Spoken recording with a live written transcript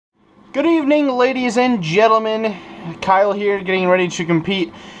Good evening, ladies and gentlemen. Kyle here, getting ready to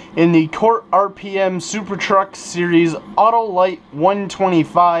compete in the CORT RPM SuperTruck Series Autolite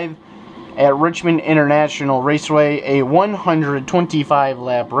 125 at Richmond International Raceway, a 125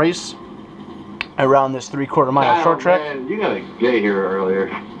 lap race around this 3/4 mile short track. Man, you gotta get here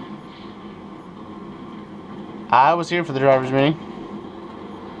earlier. I was here for the driver's meeting.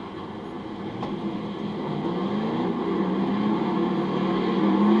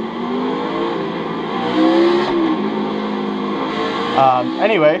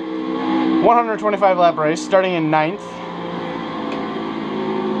 Anyway, 125 lap race starting in 9th.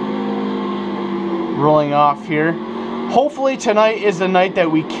 Rolling off here. Hopefully tonight is the night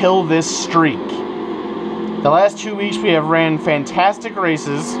that we kill this streak. The last 2 weeks we have ran fantastic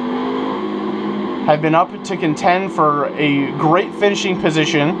races. Have been up to contend for a great finishing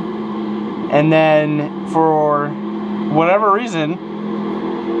position. And then for whatever reason,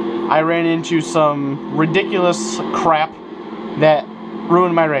 I ran into some ridiculous crap that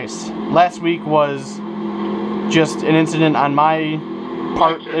ruined my race. Last week was just an incident on my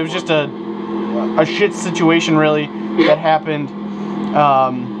part. It was just a shit situation, really, that happened.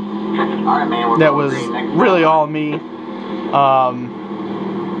 That was really all me.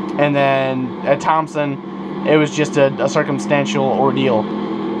 And then at Thompson, it was just a circumstantial ordeal.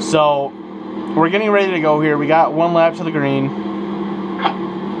 So we're getting ready to go here. We got 1 lap to the green.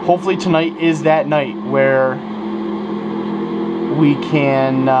 Hopefully tonight is that night where we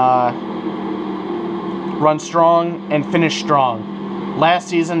can run strong and finish strong. Last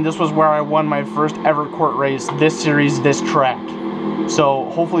season, this was where I won my first ever CORT race, this series, this track. So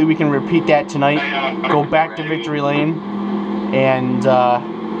hopefully we can repeat that tonight, go back to victory lane, and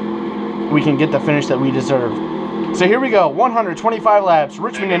we can get the finish that we deserve. So here we go, 125 laps,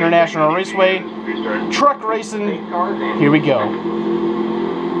 Richmond International Raceway, truck racing, here we go.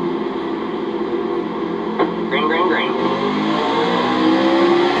 Green, green, green.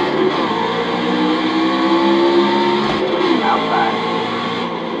 Outside.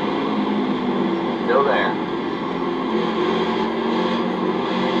 Still there.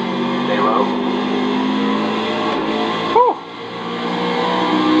 Stay low. Whew.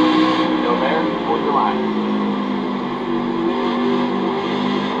 Still there. Hold your line.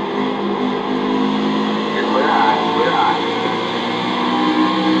 You're clear high. Clear high.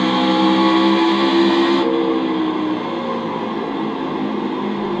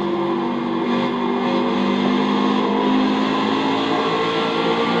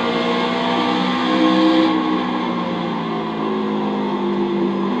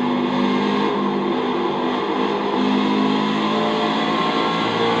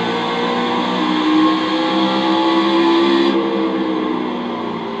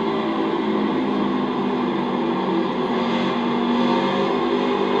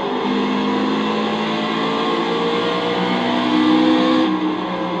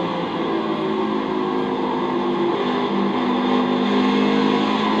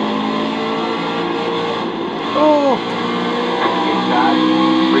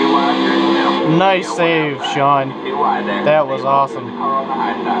 Nice save, Sean. That was awesome.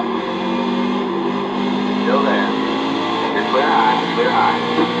 Still there. You're clear high. Clear high.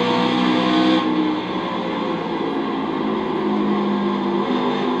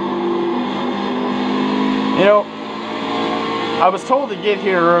 You know, I was told to get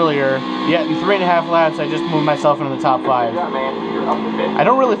here earlier, yet in 3.5 laps I just moved myself into the top 5. I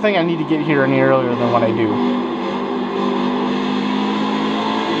don't really think I need to get here any earlier than what I do.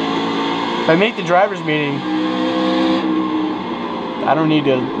 If I make the driver's meeting, I don't need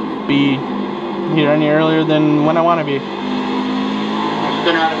to be here any earlier than when I want to be.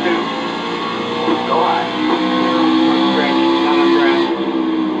 Spin out of 2. Go high. Not on grass.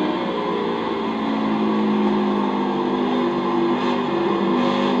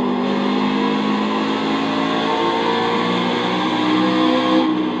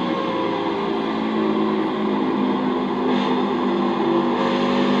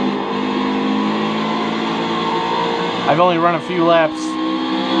 I've only run a few laps,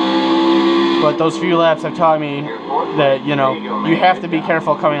 but those few laps have taught me that, you know, you have to be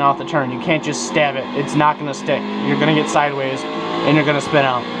careful coming off the turn. You can't just stab it. It's not going to stick. You're going to get sideways, and you're going to spin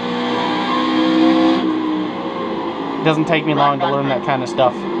out. It doesn't take me long to learn that kind of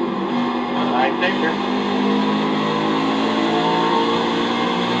stuff. I think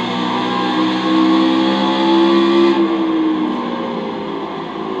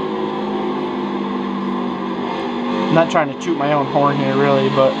I'm not trying to toot my own horn here, really,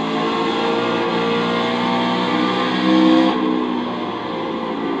 but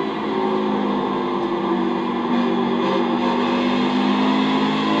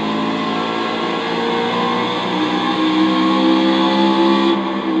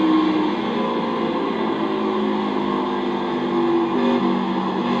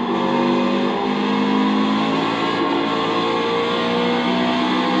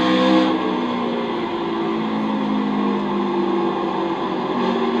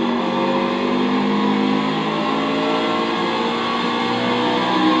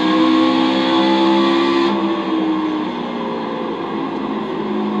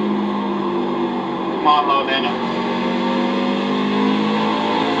go, Daniel.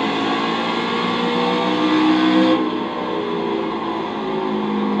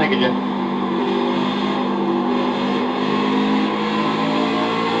 Thank you, Jay.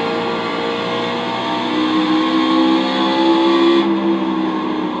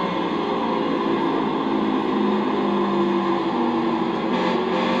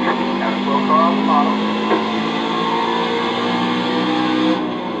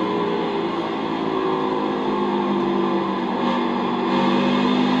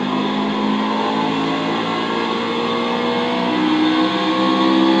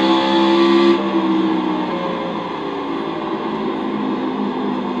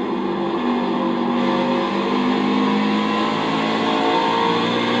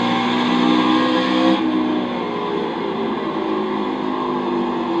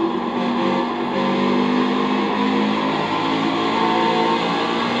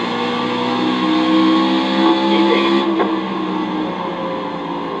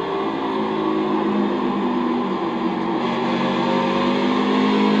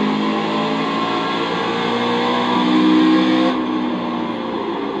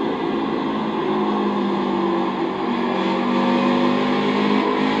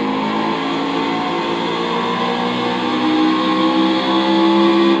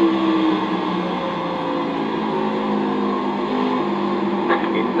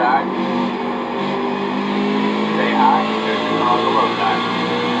 Say hi, there's on the low side.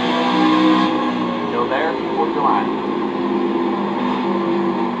 Still there? Work the line.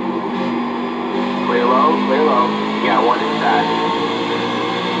 Clear low, clear low. You got one inside.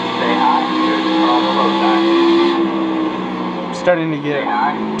 Say hi, there's on the low side. Starting to get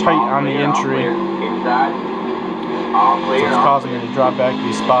tight on the entry. Inside. All clear. So it's causing me to drop back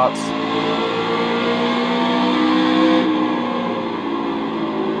these spots.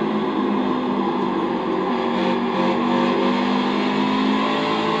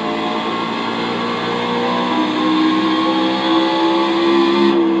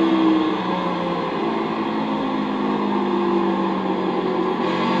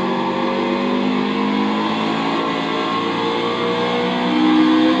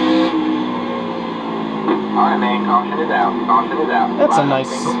 Alright, man, caution is out. Caution is out. That's a nice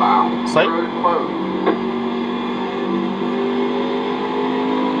sight. Road is closed.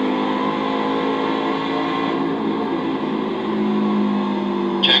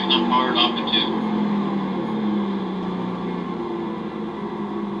 Check them hard off the two.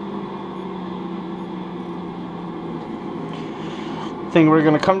 I think we're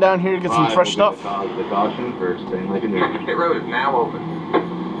gonna come down here to get some fresh stuff. The caution for staying like a new. Pit road is now open.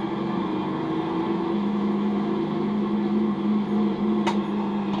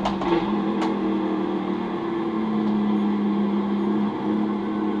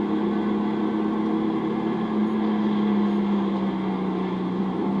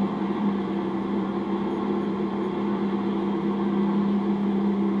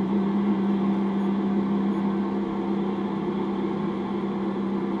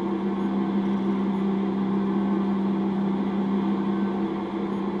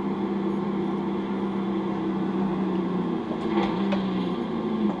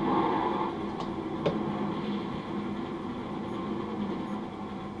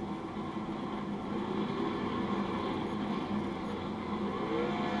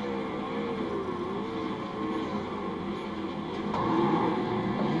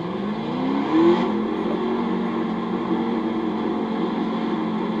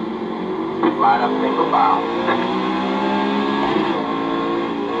 Line up single file.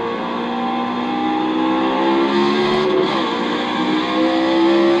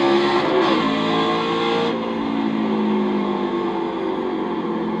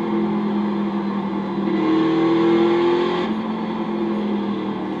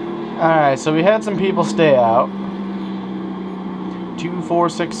 Alright, so we had some people stay out. 2, 4,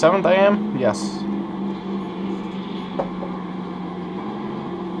 6, 7th I am? Yes.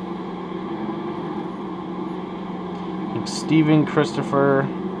 Steven, Christopher,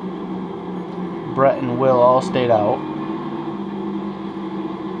 Brett, and Will all stayed out.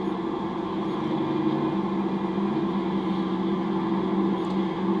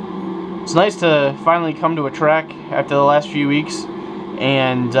 It's nice to finally come to a track after the last few weeks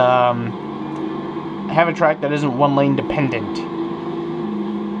and have a track that isn't one lane dependent.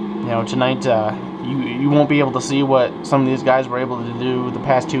 You know, tonight you won't be able to see what some of these guys were able to do the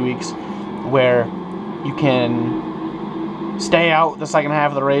past 2 weeks, where you can stay out the second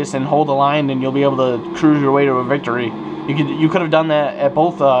half of the race and hold the line, and you'll be able to cruise your way to a victory. You could have done that at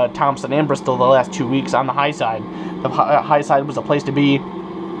both Thompson and Bristol the last 2 weeks on the high side. The high side was a place to be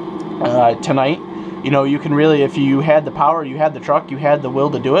tonight, you know, you can really, if you had the power, you had the truck, you had the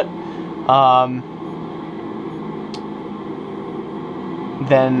will to do it,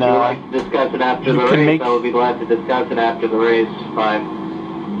 then discuss it after you the can race. make- I will be glad to discuss it after the race. 5.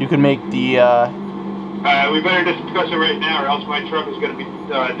 you can make the We better discuss it right now, or else my truck is going to be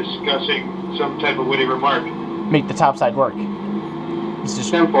discussing some type of witty remark. make the topside work. It's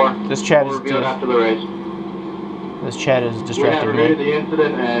just 10-4. this chat We'll is review it after the race. this chat is We have distracting reviewed me. the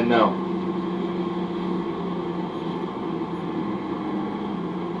incident, and no.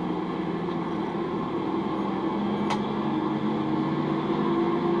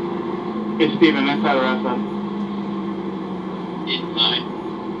 Hey, Steven, inside or outside? Inside.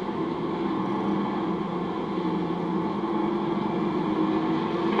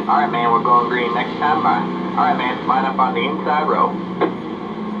 Alright, man, we're going green next time by. Alright, man, line up on the inside row.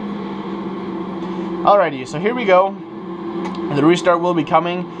 Alrighty, so here we go. The restart will be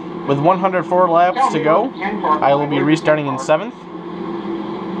coming with 104 laps to go. I will be restarting in 7th.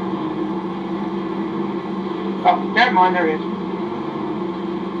 Oh, never mind, there he is.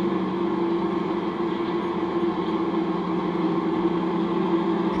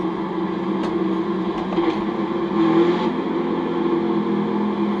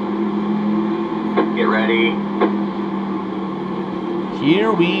 Get ready.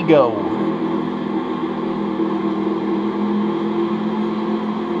 Here we go.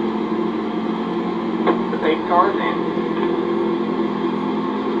 The pace car's in.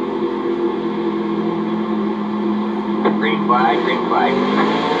 Green flag, green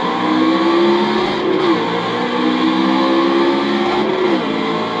flag.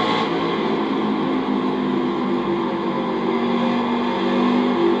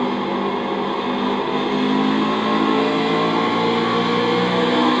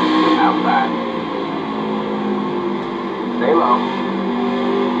 Outside. Stay low.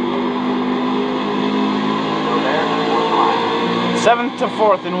 Still there? One line. 7th to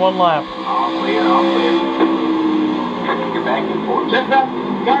 4th in 1 lap. All clear, all clear. You're back and forth. Just up.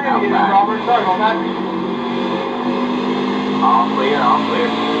 Got it, Robert. Sorry about that. All clear, all clear.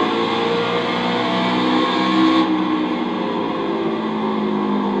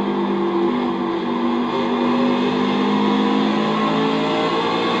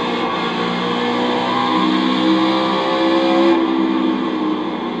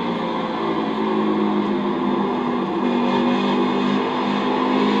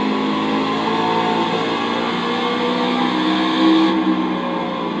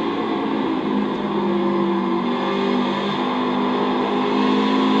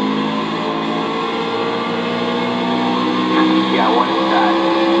 Got one inside.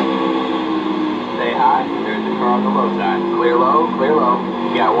 Stay high. There's the car on the low side. Clear low, clear low.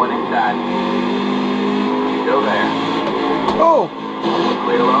 Got one inside. Still there. Oh!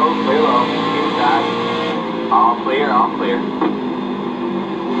 Clear low, clear low. Inside. All clear, all clear.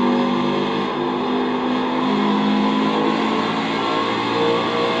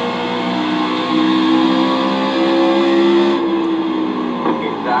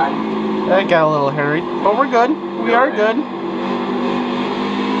 Inside. That got a little hairy, but we're good. We are good.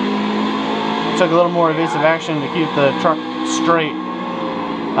 Took a little more evasive action to keep the truck straight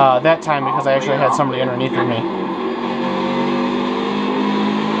that time because I actually had somebody underneath of me.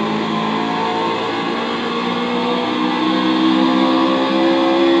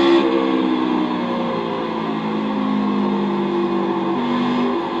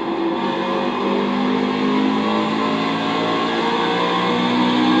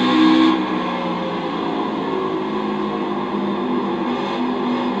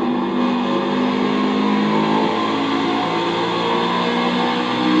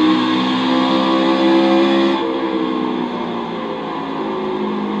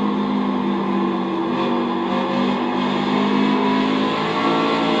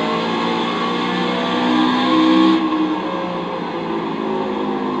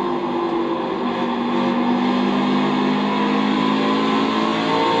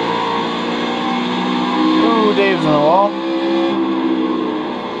 Dave's in the wall.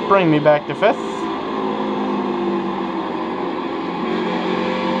 Bring me back to 5th.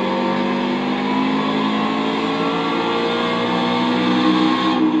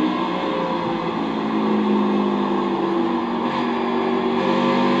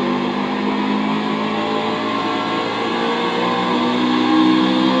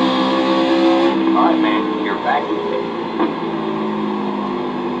 Alright, man. You're back in 6th.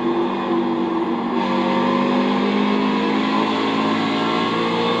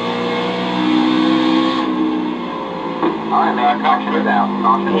 Alright, man, caution is out.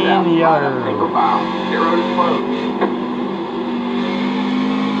 Caution is out. In the Line other. up, single file. Pit road is closed.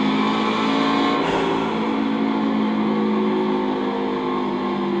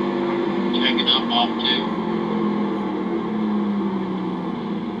 off too.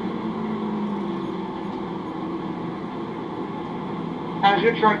 How's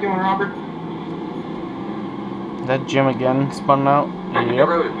your truck doing, Robert? That Jim again spun out. The Yep.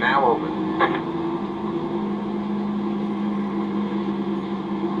 road is now open.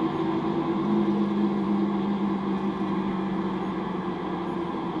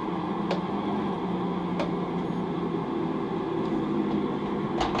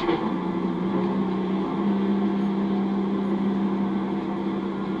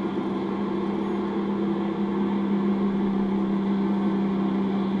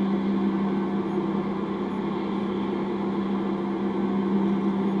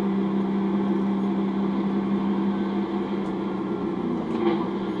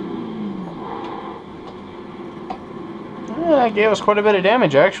 Yeah, that gave us quite a bit of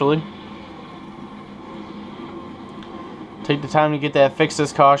damage, actually. Take the time to get that fixed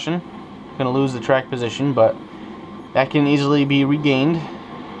as caution. Gonna lose the track position, but that can easily be regained.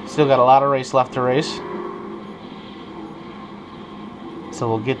 Still got a lot of race left to race. So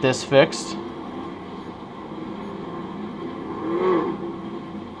we'll get this fixed.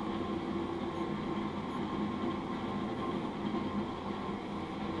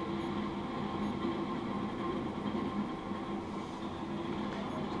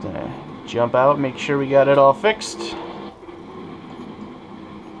 Jump out, make sure we got it all fixed.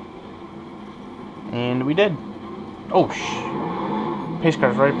 And we did. Oh, pace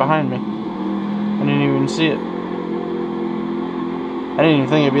car's right behind me. I didn't even see it. I didn't even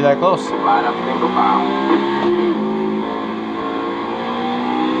think it'd be that close. Line up single file.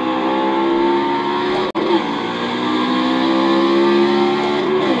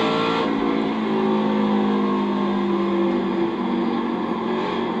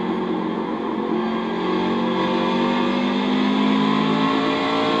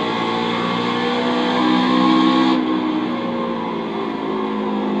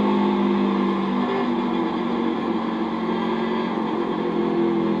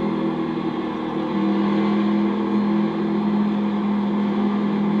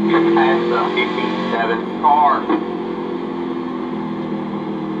 Past the 57 car.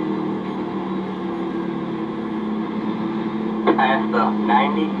 Past the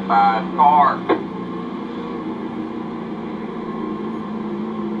 95 car.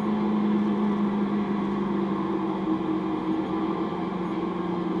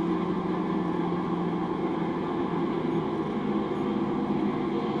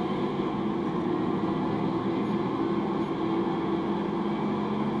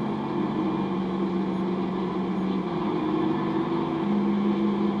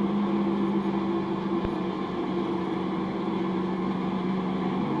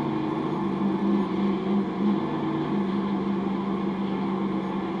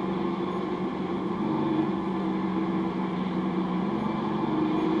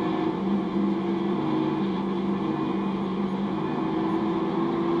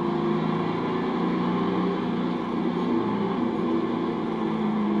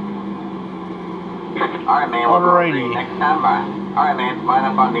 Alright, man, we'll Alrighty. go green next time by. Alright, man, line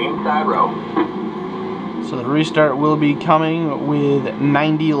up on the inside row. So the restart will be coming with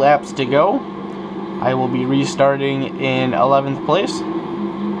 90 laps to go. I will be restarting in 11th place.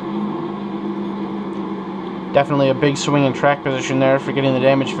 Definitely a big swing in track position there for getting the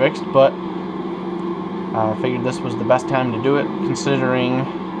damage fixed, but I figured this was the best time to do it, considering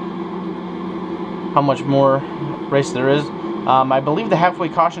how much more race there is. I believe the halfway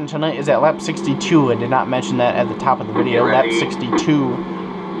caution tonight is at lap 62. I did not mention that at the top of the video. Lap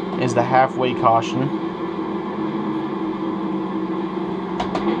 62 is the halfway caution.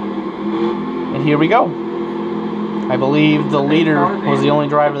 And here we go. I believe the leader was the only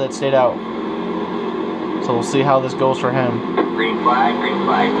driver that stayed out. So we'll see how this goes for him. Green flag, green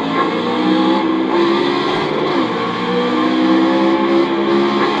flag.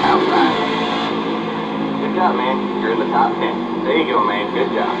 Outside. Good job, man. You're in the top 10. There you go, man. Good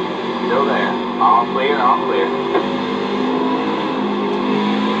job. Still there. All clear, all clear.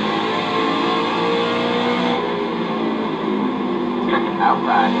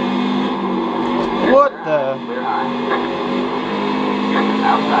 Outside. What the? Clear high.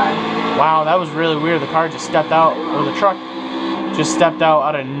 Outside. Wow, that was really weird. The car just stepped out, or the truck just stepped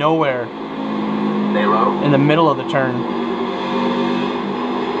out of nowhere Stay low. in the middle of the turn.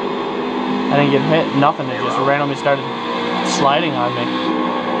 I didn't get hit, nothing. It just randomly started sliding on me.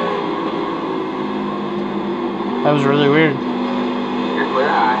 That was really weird. You're clear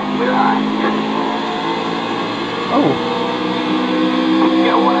high, clear high. Oh,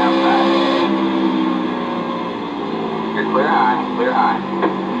 Got one outside. You're clear high, clear high.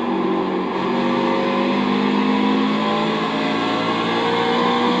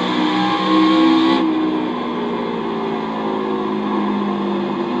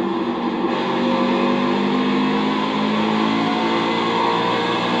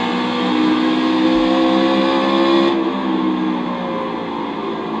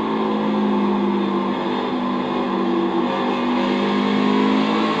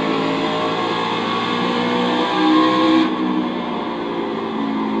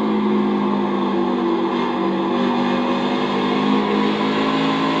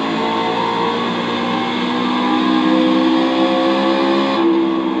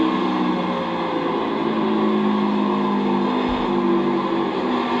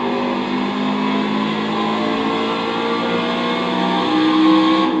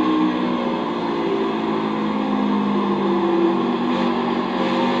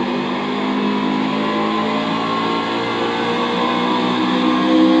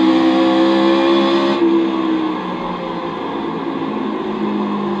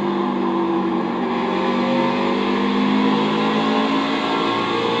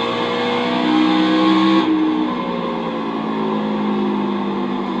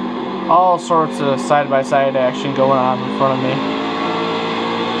 all sorts of side-by-side action going on in front of me.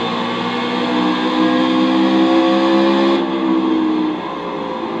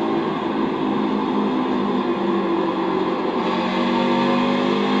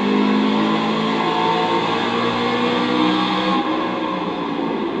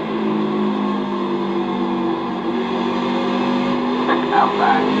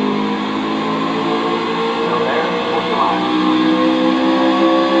 Outside. Still there? What's the line?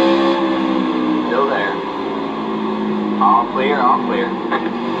 Still there. All clear, all clear.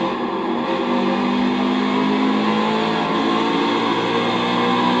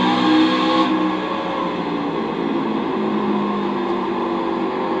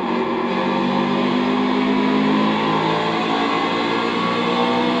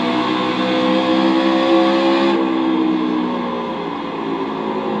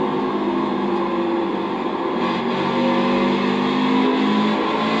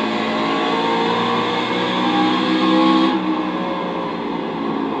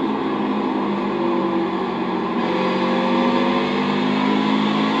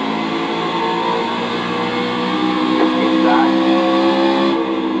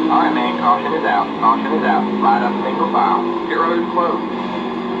 Caution is out. Caution is out. Slide up single file. Pit road is closed.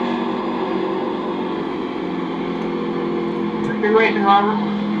 Good racing, Robert.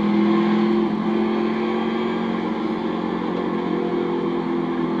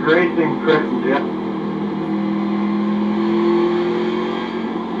 Racing, Chris and Jeff.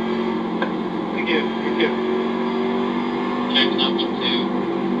 Thank you. Thank you. Check number 2.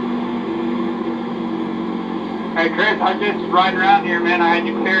 Hey, Chris, I was just riding around here, man. I had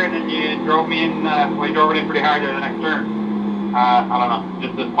you clear, and then you drove me in, well, you drove it in pretty hard there the next turn. I don't know.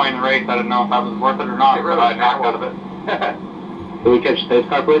 Just this point in the race, I didn't know if that was worth it or not, but I knocked out of it. Can we catch today's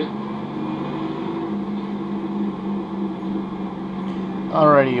car, please?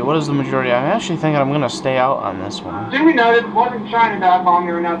 Alrighty, what is the majority? I'm actually thinking I'm going to stay out on this one. Didn't we know that it wasn't shining that long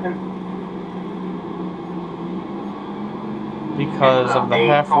or nothing? Because of the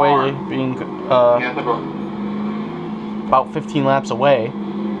halfway being Yeah, that's about 15 laps away.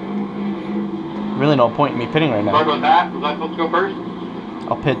 Really no point in me pitting right Sorry now. about that. Was I supposed to go first?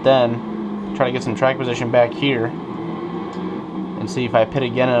 I'll pit then, try to get some track position back here, and see if I pit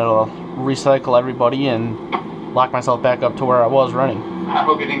again it'll recycle everybody and lock myself back up to where I was running I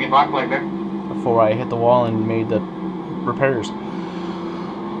hope you didn't get blocked like that. before I hit the wall and made the repairs.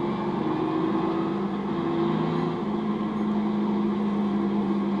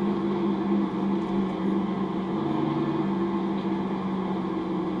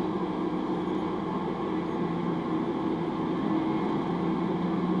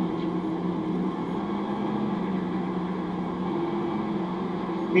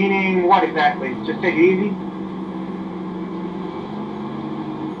 Meaning what exactly? Just take it easy?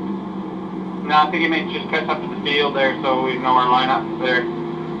 No, I think he may just catch up to the field there, so we know our lineup there.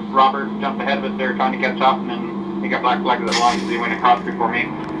 Robert jumped ahead of us there trying to catch up, and then he got black flagged at the line, so he went across before me.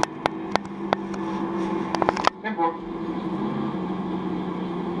 Simple.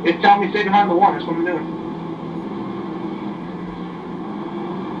 It's telling me stay behind the wall. That's what I'm doing.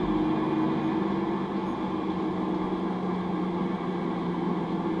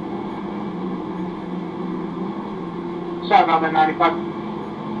 Sorry about that, 95.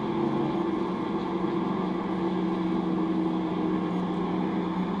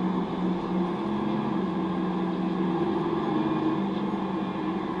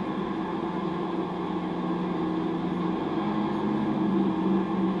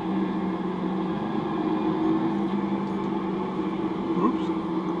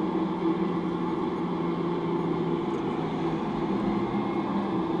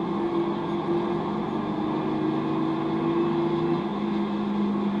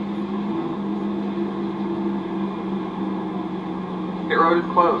 Pit road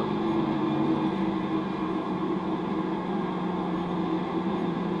is closed.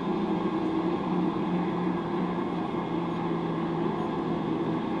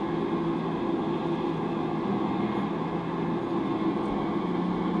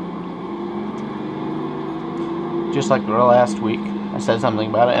 Just like last week, I said something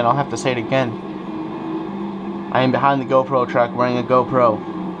about it, and I'll have to say it again. I am behind the GoPro truck wearing a GoPro.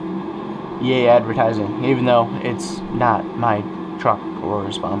 Yay advertising, even though it's not my truck or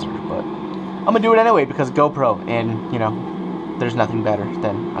a sponsor, but I'm gonna do it anyway because GoPro, and you know, there's nothing better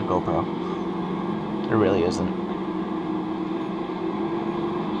than a GoPro. There really isn't.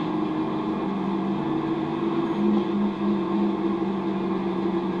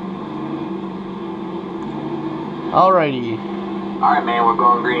 Alrighty. Alright, man, we're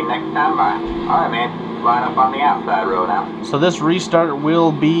going green next time. Bye. Alright, man. Line up on the outside row now. So this restart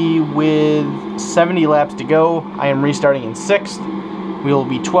will be with 70 laps to go. I am restarting in 6th. We will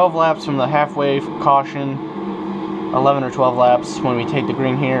be 12 laps from the halfway caution. 11 or 12 laps when we take the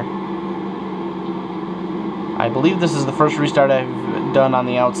green here. I believe this is the first restart I've done on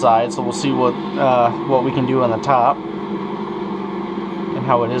the outside, so we'll see what we can do on the top and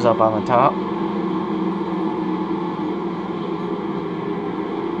how it is up on the top.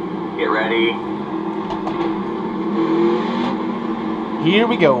 Get ready. Here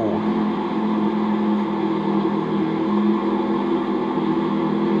we go.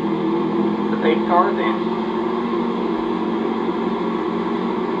 The pace car is in.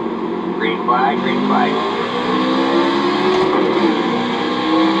 Green flag, green flag.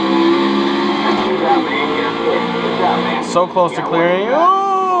 Good job, man. Good job, man. So close to clearing.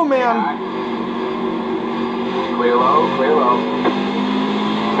 Oh, man. Clear low, clear low.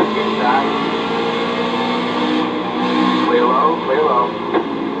 Inside. Clear low, clear low.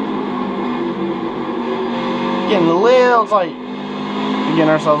 Getting a little tight. Getting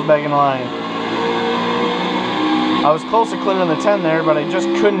ourselves back in line. I was close to clearing the 10 there, but I just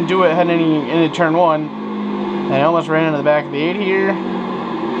couldn't do it heading into turn 1. And I almost ran into the back of the 8 here.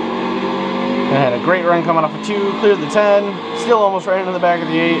 And I had a great run coming off of 2, cleared the 10, still almost ran into the back of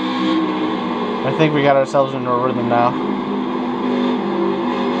the 8. I think we got ourselves into a rhythm now.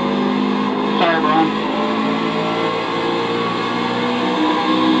 Sorry, Ron.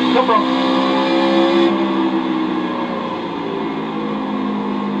 No problem.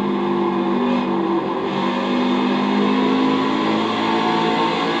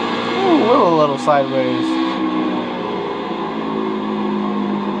 Ooh, a little sideways.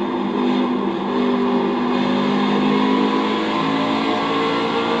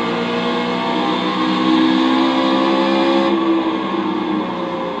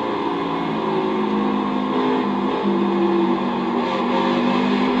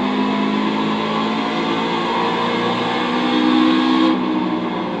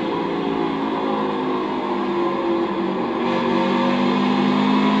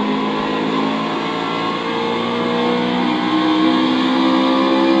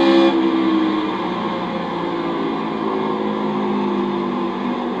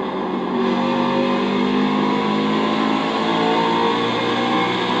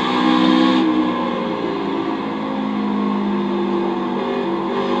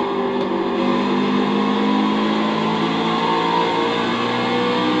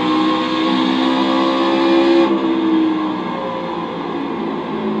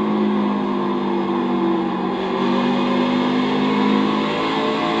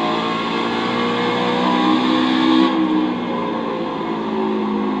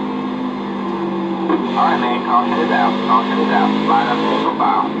 Alright, man, caution is out. Caution is out. Line up single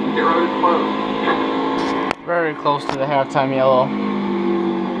file. Pit road is closed. Very close to the halftime yellow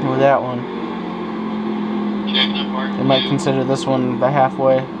with that one. They might consider this one the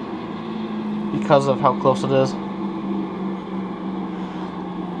halfway because of how close it is.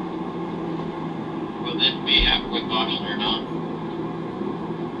 Will this be halfway caution or not?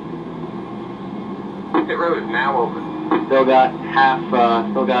 Pit road is now open. Still got 10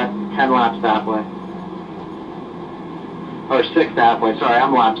 laps to halfway. Or 6 to halfway. Sorry,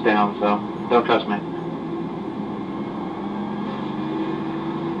 I'm laps down, so don't trust me.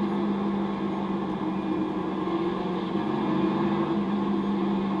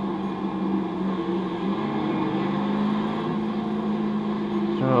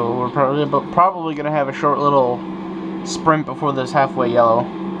 So we're probably going to have a short little sprint before this halfway yellow.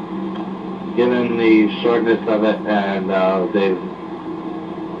 Given the shortness of it and they've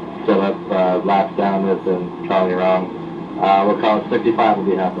set up laps down this and calling it wrong, we'll call it 65 will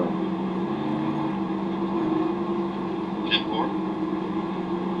be halfway. 10-4.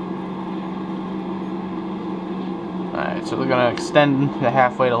 Alright, so we're going to extend the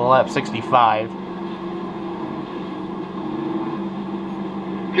halfway to lap 65.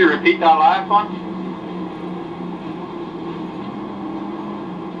 Can you repeat that last one?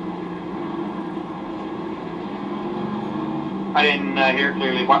 I didn't hear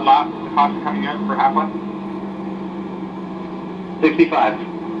clearly. What lap is the caution coming in for halfway? 65.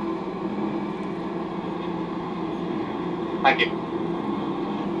 Thank you.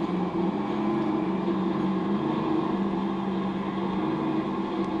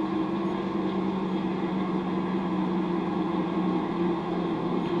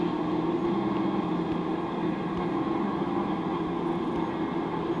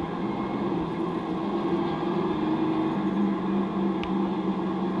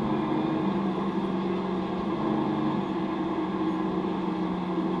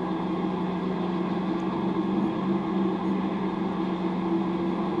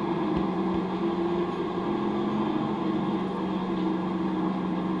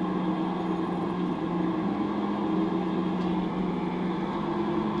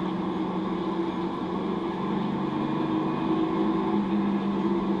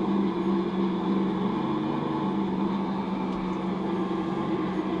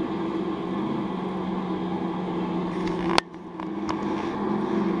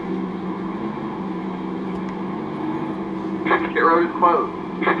 Pit road is closed.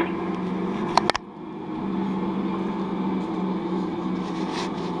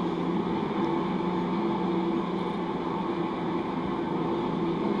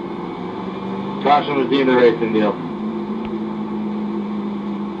 Caution was deemed a racing deal.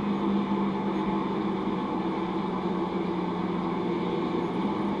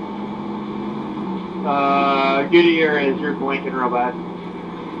 Goodyear is you're blinking real bad.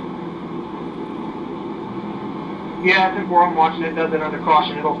 Yeah, I think we're on watching it, does it under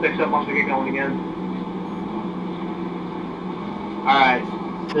caution. It'll fix up once we get going again. Alright,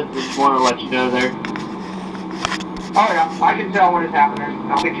 just want to let you know there. Oh yeah, I can tell when it's happening.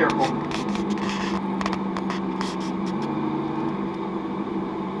 I'll be careful.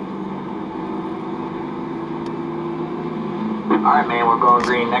 Alright, man, we're going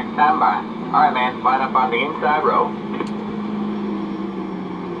green next time by. Alright, man, line up on the inside row.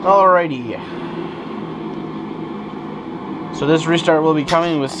 Alrighty. So this restart will be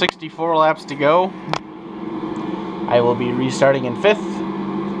coming with 64 laps to go. I will be restarting in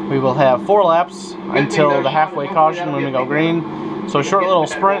 5th. We will have 4 laps until the halfway caution when we go green. So a short little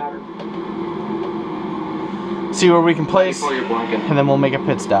sprint. See where we can place. And then we'll make a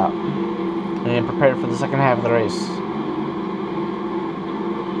pit stop. And prepare for the second half of the race.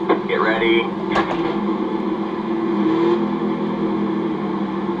 Get ready.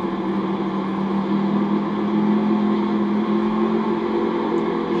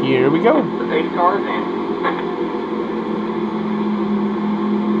 Here we go. The pace car is in.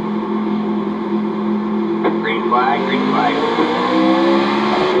 Green flag, green flag.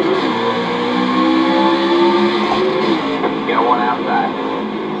 Got one outside.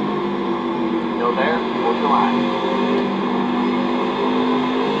 Still there? Hold the line.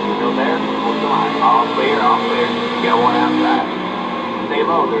 Still there? Hold the line. All clear, all clear. Got one outside. Stay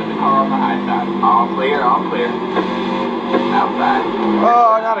low, there's a car on the high side. All clear, all clear. Outside.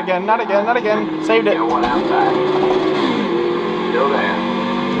 Oh, not again, not again, not again. Saved it. Got one outside. Still there.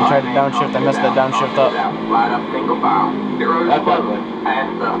 I tried to downshift, I messed that downshift up. Line up single file. That's ugly.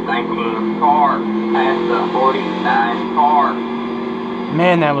 Past the 19 car. Past the 49 car.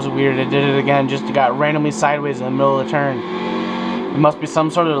 Man, that was weird. It did it again, just got randomly sideways in the middle of the turn. It must be some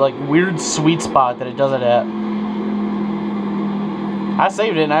sort of like weird sweet spot that it does it at. I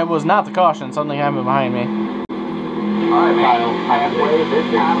saved it and I was not the caution. Something happened behind me. Alright, man. Halfway this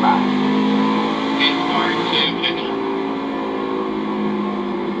time by.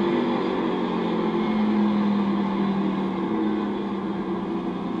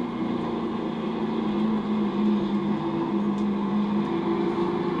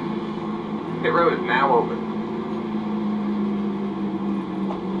 Pit road is now open.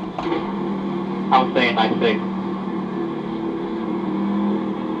 I was saying nice things.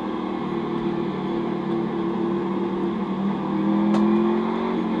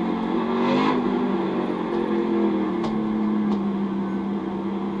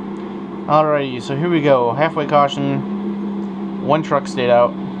 Alrighty, so here we go. Halfway caution. 1 truck stayed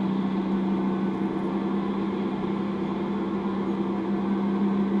out.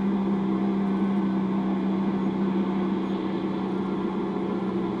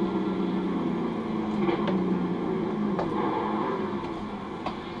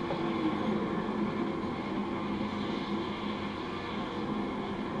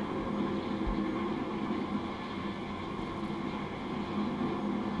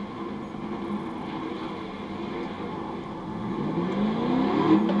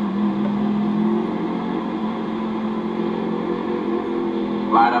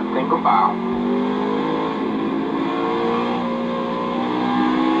 Line up single file.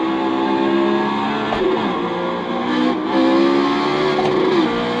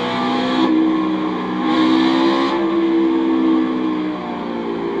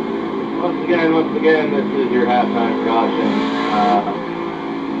 Once again, this is your halftime caution.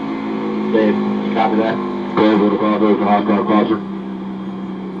 Dave, copy that? Dave, we'll call those a halftime caution.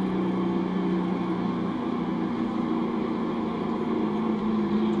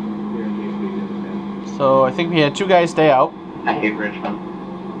 So I think we had 2 guys stay out. I hate Richmond.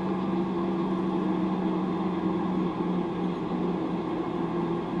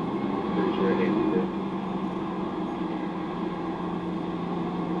 Pretty sure I hate you too.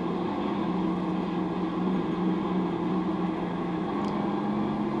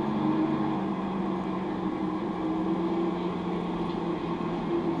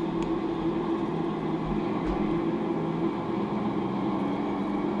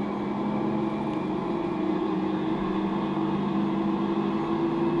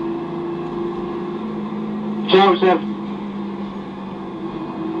 Joseph.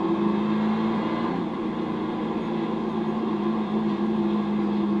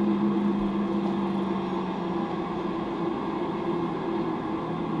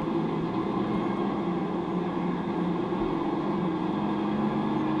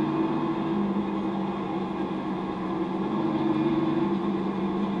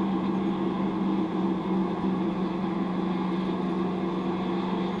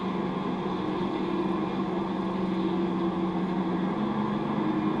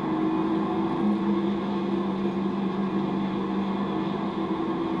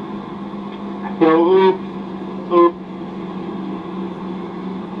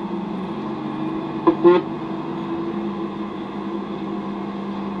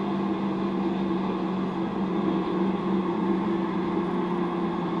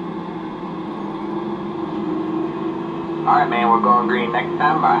 Alright, man, we're going green next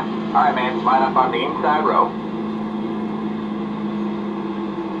time. Bye. Alright, man, line up on the inside row.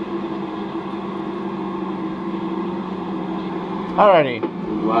 Alrighty.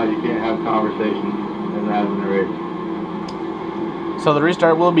 Wow, you can't have conversations and that in the race. So the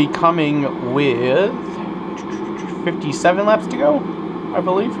restart will be coming with 57 laps to go, I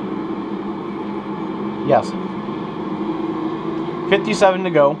believe. Yes. 57 to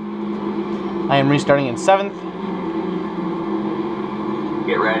go. I am restarting in 7th.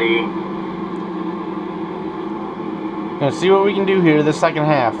 Get ready. Gonna see what we can do here this second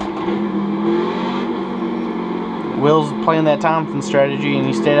half. Will's playing that Thompson strategy, and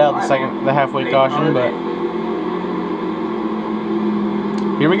he stayed out the halfway caution, but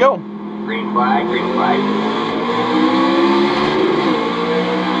here we go. Green flag, green flag.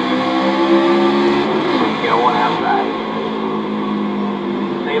 Get one outside.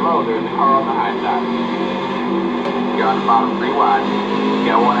 Stay low, there's a car on the high side. You're on the bottom, 3 wide.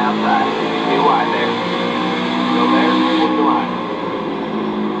 Get one outside. 2 wide there. Go there, move the line.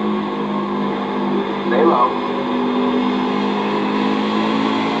 Stay low.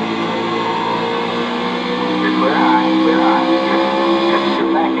 You're clear high, clear high.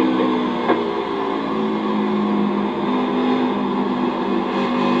 You're back in it.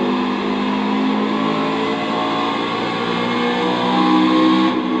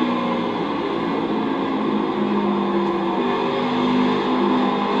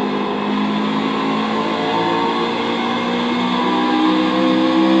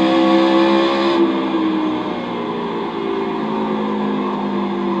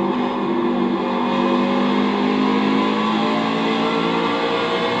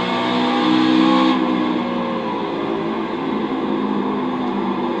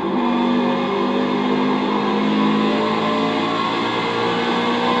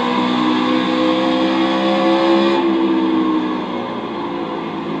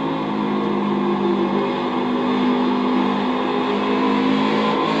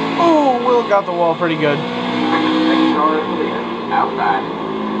 Got the wall pretty good. Second car is clear. Outside.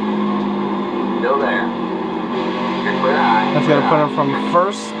 Still there. You're clear high. That's going to put him from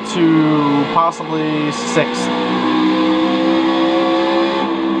 1st to possibly 6th.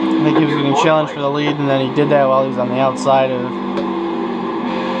 I think he was getting challenged for the lead, and then he did that while he was on the outside of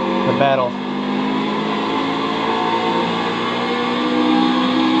the battle.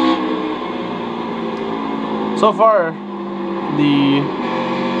 So far, the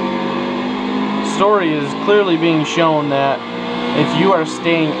story is clearly being shown that if you are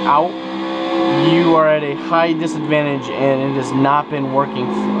staying out, you are at a high disadvantage, and it has not been working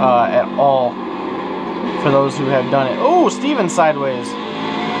at all for those who have done it. Oh, Steven sideways.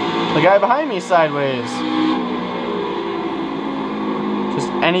 The guy behind me sideways.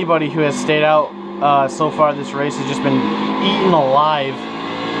 Just anybody who has stayed out so far this race has just been eaten alive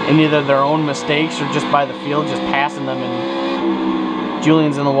in either their own mistakes or just by the field, just passing them, and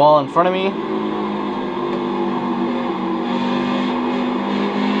Julian's in the wall in front of me.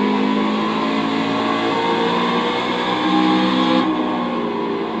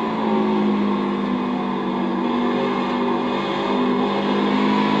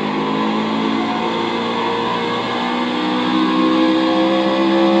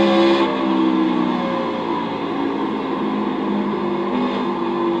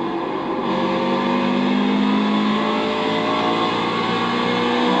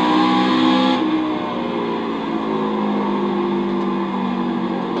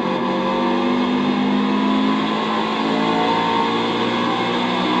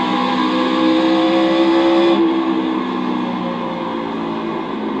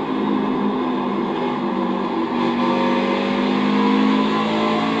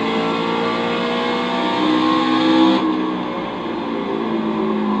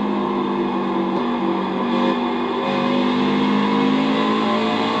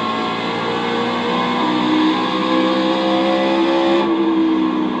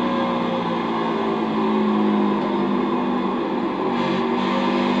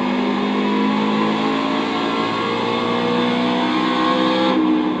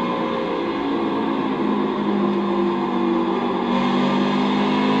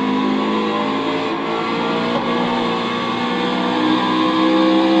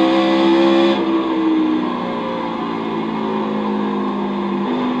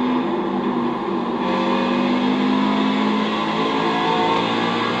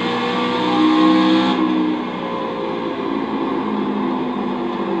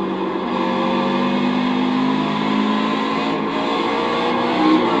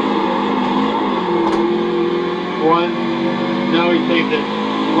 No, he saved it.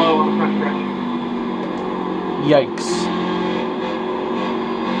 Low on the front stretch. Yikes.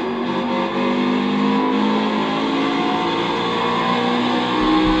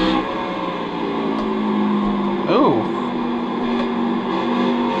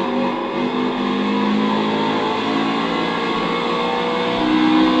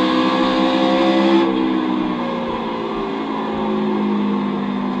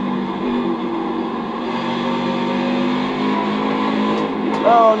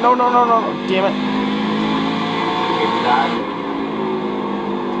 Oh, no, no, no, no, damn it. Inside.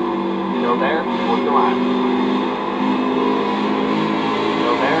 Still there? Hold the line.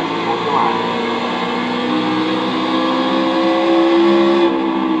 Still there? Hold the line.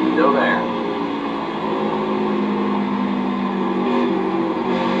 Still there.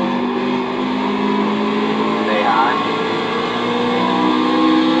 Stay high.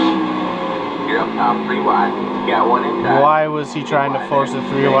 You're up top 3 wide. You got 1 inside. Why was he trying to force a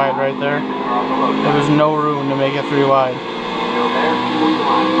 3 wide right there? There was no room to make it 3 wide. Still there? Hold the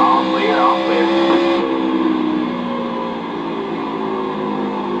line. All clear, all clear.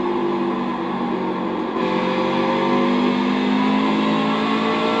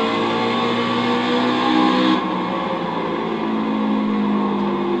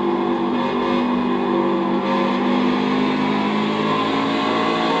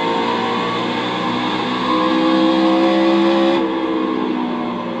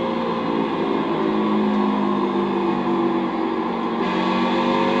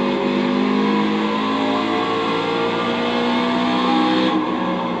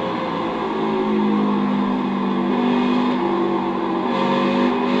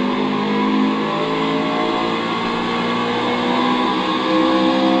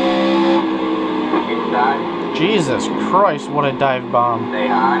 Jesus Christ, what a dive bomb. Stay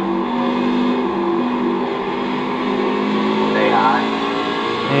high. Stay high.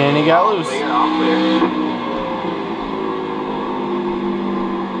 And he got loose. Clear, all clear.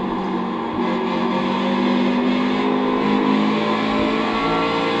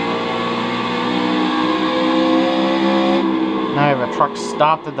 Now I have a truck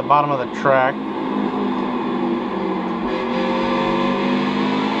stopped at the bottom of the track.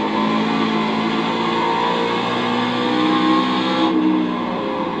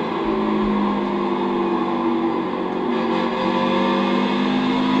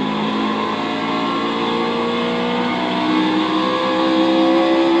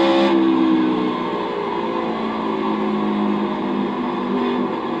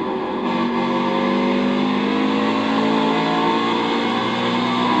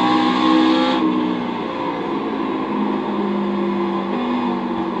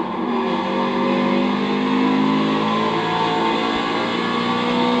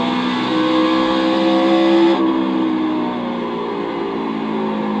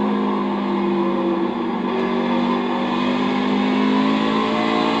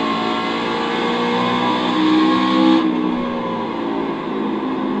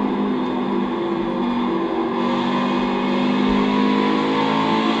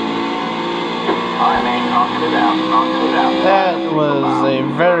 That was a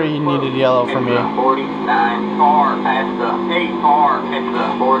very needed yellow from you. 49 car, past the 8 car, past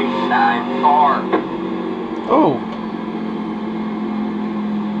the 49 car. Oh,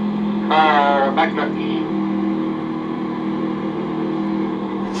 Backstretch.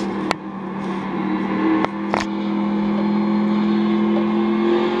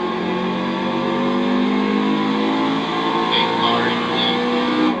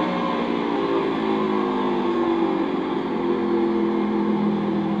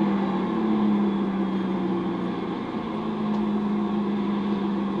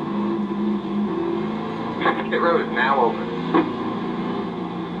 Pit road is now open.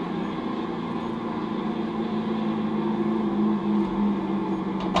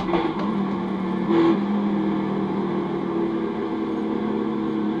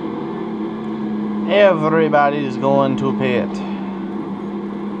 everybody's going to pit.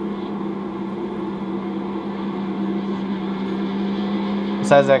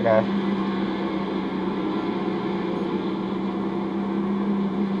 Besides that guy.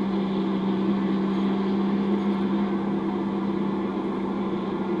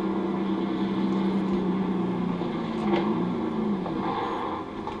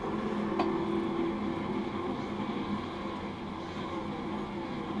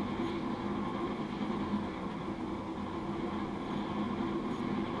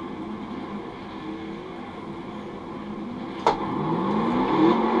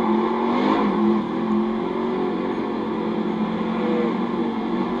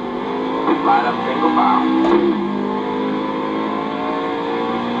 Line up single file.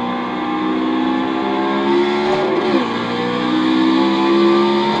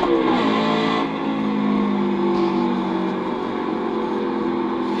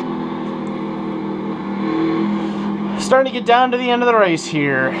 Starting to get down to the end of the race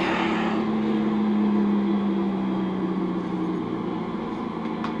here.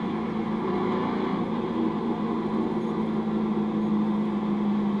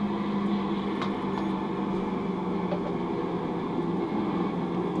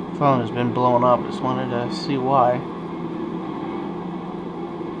 phone has been blowing up. Just wanted to see why.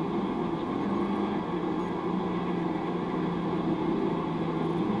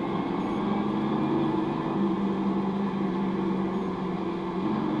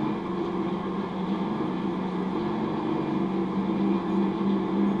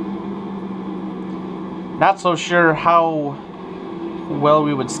 Not so sure how well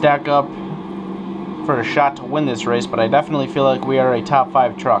we would stack up for a shot to win this race, but I definitely feel like we are a top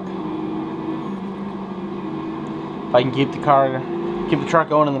 5 truck. If I can keep the truck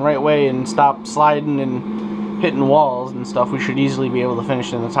going in the right way and stop sliding and hitting walls and stuff, we should easily be able to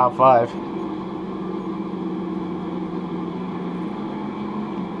finish in the top 5.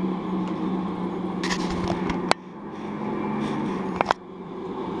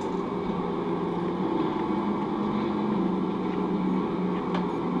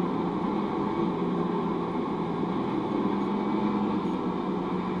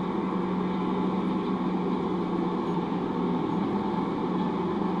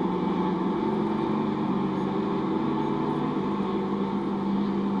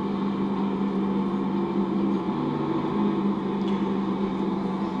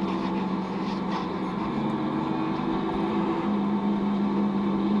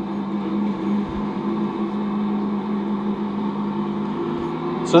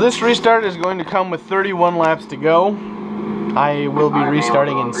 So this restart is going to come with 31 laps to go. I will be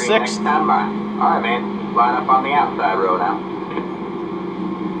restarting in 6th. Alright, man. Line up on the outside row now.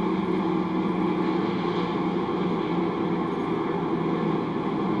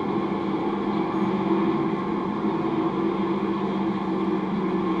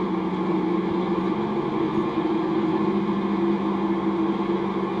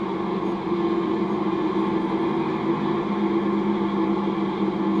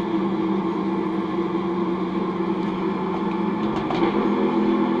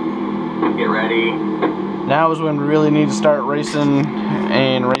 Get ready. Now is when we really need to start racing,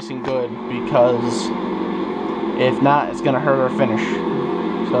 and racing good, because if not, it's going to hurt our finish.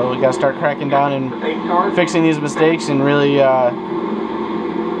 So we got to start cracking down and fixing these mistakes and really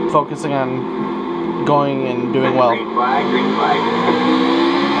focusing on going and doing well. Green flag, green flag.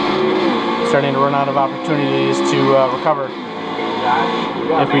 Starting to run out of opportunities to recover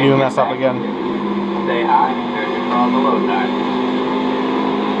if we do mess up again. Stay high. There's your car on the low side.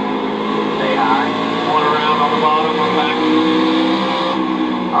 Stay high. One around on the bottom, one back.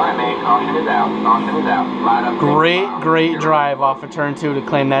 Alright, man. Caution is out. Caution is out. Line up. Great drive off of turn 2 to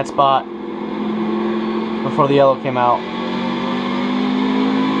claim that spot before the yellow came out.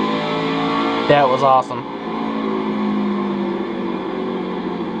 That was awesome.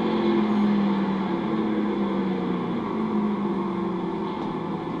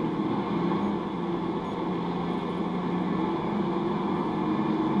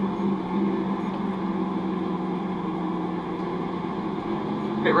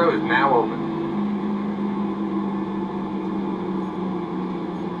 Pit road is now open.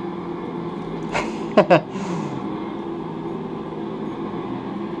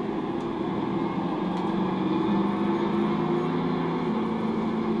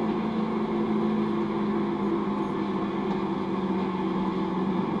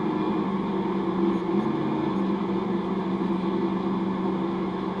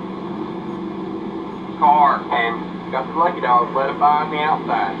 Car and got some lucky dogs. Let it by on the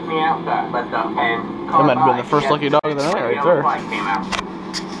outside. On the outside. Let them and That might have been the first lucky dog of the night right there. Came out.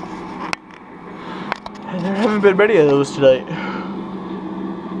 And there haven't been many of those tonight.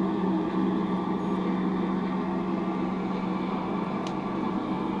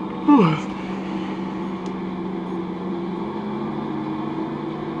 Whew.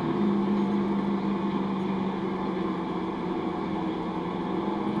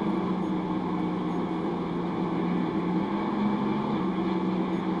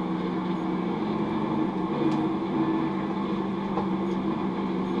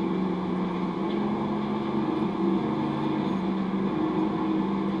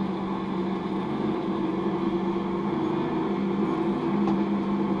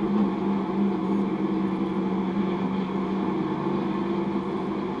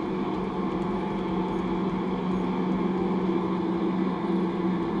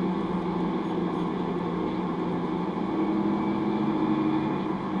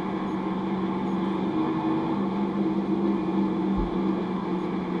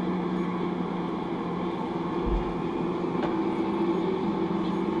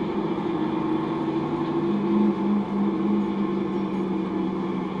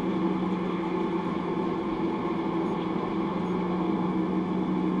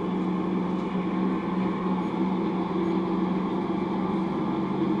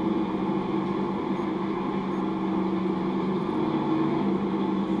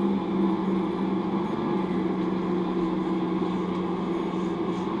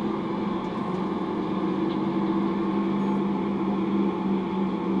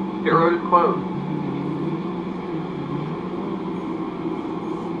 Pit road is closed.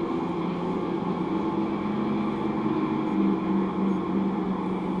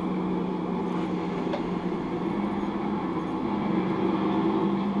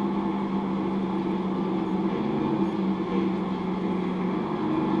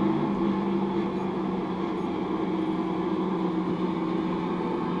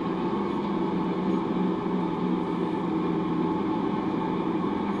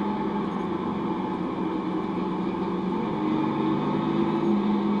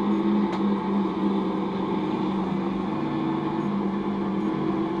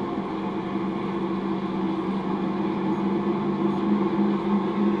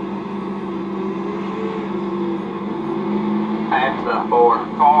 That's the 4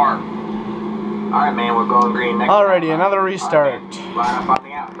 car. Alright, man, we're going green next. Alrighty, another restart. Line up on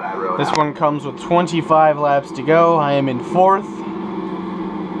the outside road. This one comes with 25 laps to go. I am in 4th.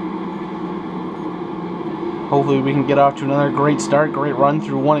 Hopefully we can get off to another great start, great run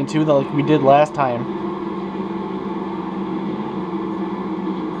through 1 and 2 like we did last time.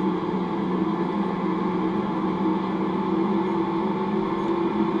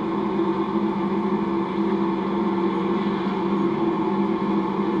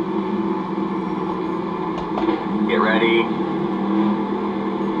 Get ready.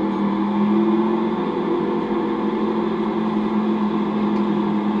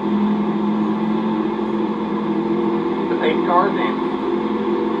 The pace car's in.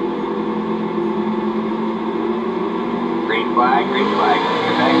 Green flag, green flag.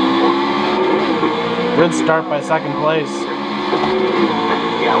 Get back. Good start by second place.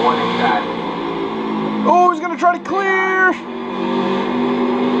 You got one inside. Oh, he's gonna try to clear.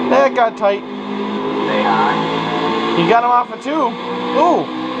 That got tight. Stay high. He got him off of 2. Ooh,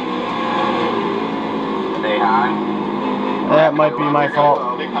 Stay high. that might be my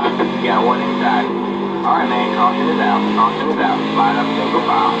fault. You got one inside. Alright, man, caution is out. Caution is out. Line up single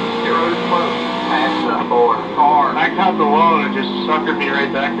file. Your road is closed. Pass the 4 car. I caught the wall and it just suckered me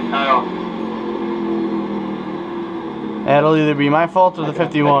right back to Kyle. That'll either be my fault or the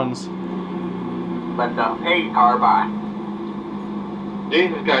 51's. Let the 8 car by.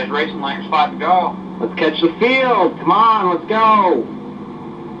 Jesus, guys, racing like it's 5 to go. Let's catch the field. Come on, let's go.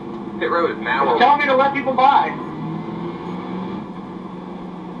 Pit road is now Just open. tell me to let people by.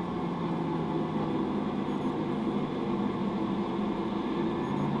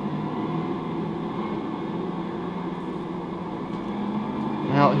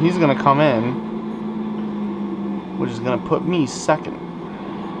 Well, he's gonna come in, which is gonna put me 2nd.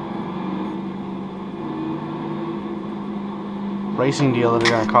 Racing deal, they're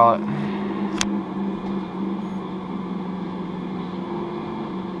gonna call it.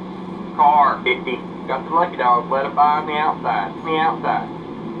 Car 50. Got the lucky dog. Let it by on the outside. On the outside.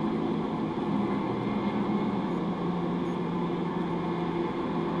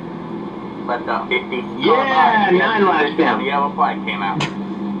 Let the 50. Yeah, 9 laps down. The yellow flag came out.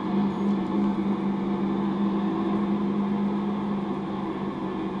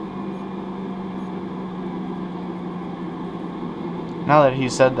 Now that he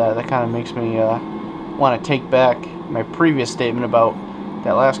said that, that kind of makes me want to take back my previous statement about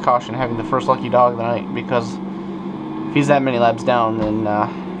that last caution having the first lucky dog of the night, because if he's that many laps down, then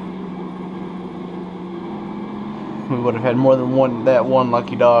we would have had more than one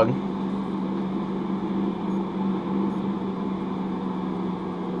lucky dog.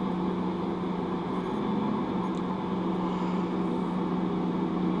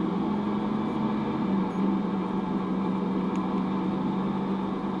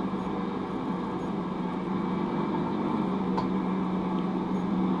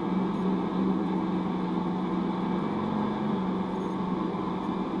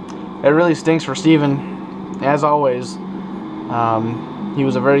 It really stinks for Steven, as always. He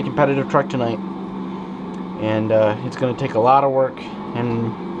was a very competitive truck tonight, and it's going to take a lot of work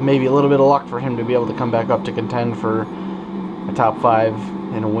and maybe a little bit of luck for him to be able to come back up to contend for a top 5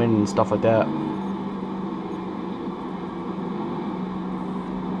 and a win and stuff like that.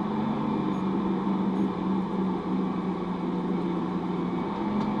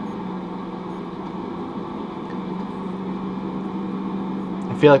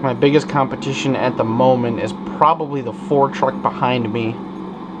 I feel like my biggest competition at the moment is probably the 4 truck behind me.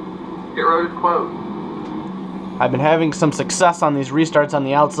 Pit road is closed. I've been having some success on these restarts on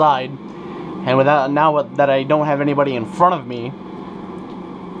the outside, and now that I don't have anybody in front of me,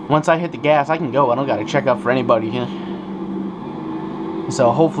 once I hit the gas, I can go. I don't got to check up for anybody.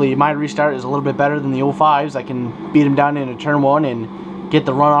 So hopefully my restart is a little bit better than the 05s. I can beat him down into turn 1 and get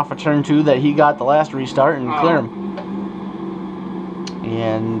the run off of turn 2 that he got the last restart and clear him.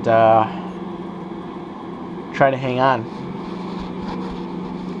 and try to hang on.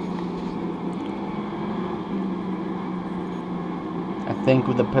 I think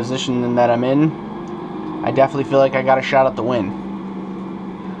with the position that I'm in, I definitely feel like I got a shot at the win.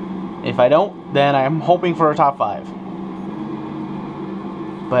 If I don't, then I'm hoping for a top 5.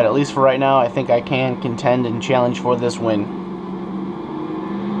 But at least for right now, I think I can contend and challenge for this win.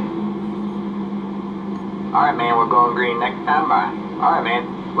 Alright, man, we're going green next time by. Alright,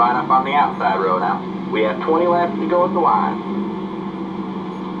 man, line up on the outside row now. We have 20 laps to go at the line.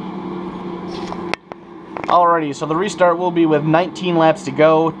 Alrighty, so the restart will be with 19 laps to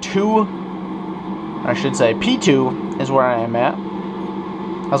go. I should say P2 is where I am at.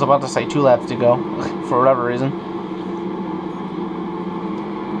 I was about to say 2 laps to go, for whatever reason.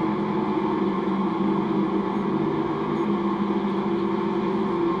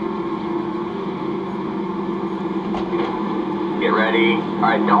 Get ready.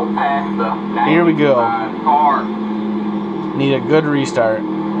 Alright, don't pass the 95 Here we go. car. Need a good restart.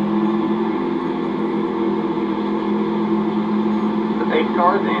 The pace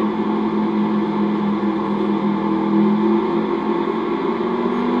car's in.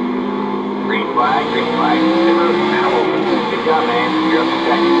 Green flag, green flag. The road is now open. Good job, man. You're up to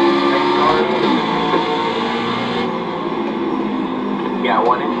second. Pace car's in. Got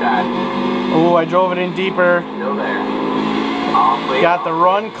one inside. Oh, I drove it in deeper. Still there. All clear. Got the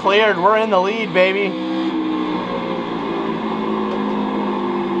run cleared. We're in the lead, baby.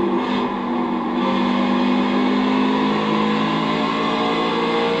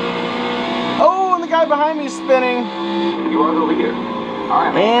 Oh, and the guy behind me is spinning. You are the leader. All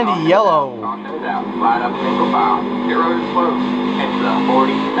right, man. And Caution yellow. is out. Caution is out. Line up single file. Your road is closed. It's the 49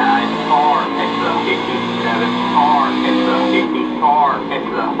 car. It's the 57 car. It's the 50 car. It's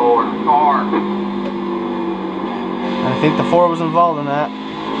the 4 car. I think the 4 was involved in that.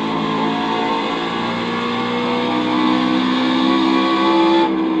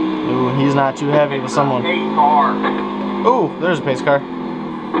 Ooh, he's not too heavy with someone. Pace car. Ooh, there's a pace car.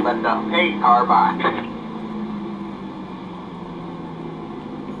 Let the pace car by.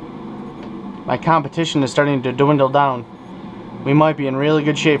 My competition is starting to dwindle down. We might be in really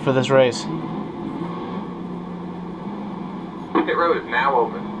good shape for this race. Pit road is now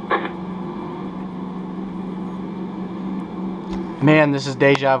open. Man, this is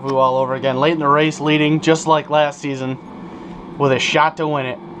deja vu all over again. Late in the race, leading just like last season, with a shot to win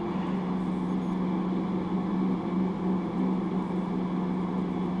it.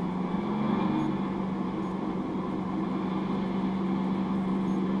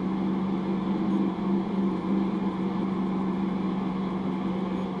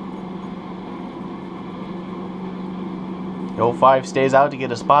 The 05 stays out to get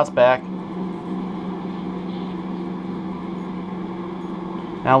his spots back.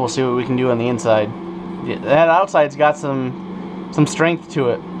 Now we'll see what we can do on the inside. That outside's got some strength to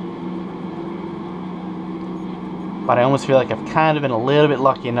it. But I almost feel like I've kind of been a little bit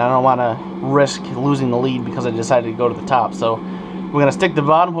lucky, and I don't want to risk losing the lead because I decided to go to the top. So we're going to stick to the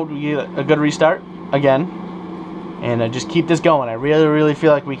bottom, hope we get a good restart again, and just keep this going. I really, really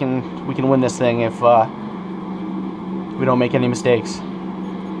feel like we can win this thing if we don't make any mistakes.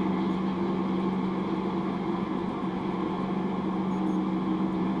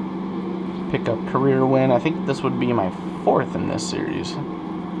 Pick up career win. I think this would be my 4th in this series.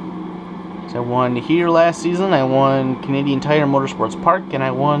 So I won here last season, I won Canadian Tire Motorsports Park, and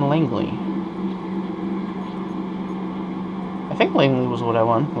I won Langley. I think Langley was what I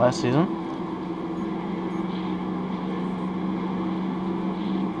won last season.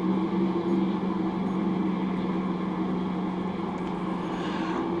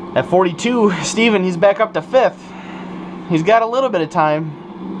 At 42, Steven, he's back up to 5th. He's got a little bit of time.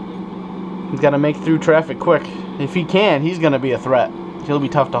 He's got to make through traffic quick. If he can, he's going to be a threat. He'll be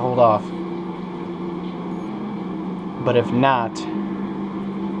tough to hold off. But if not,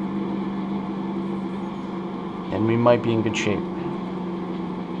 then we might be in good shape.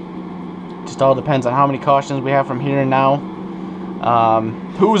 Just all depends on how many cautions we have from here and now.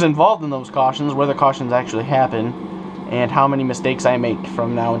 Who's involved in those cautions, where the cautions actually happen, and how many mistakes I make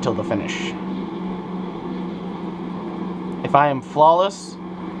from now until the finish. If I am flawless,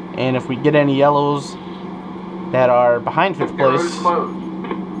 and if we get any yellows that are behind 5th place,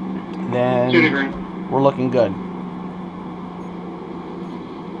 then we're looking good.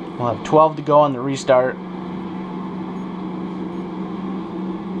 We'll have 12 to go on the restart.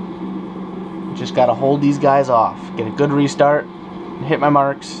 Just got to hold these guys off. Get a good restart, hit my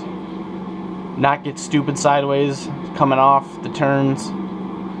marks, not get stupid sideways coming off the turns.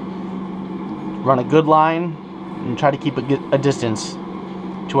 Run a good line and try to keep a distance.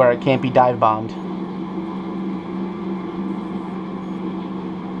 to where it can't be dive bombed.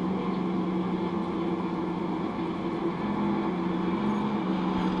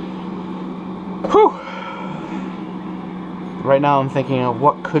 Whew. Right now I'm thinking of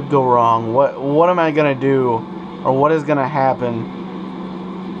what could go wrong. What am I gonna do, or what is gonna happen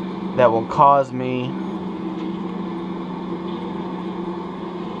that will cause me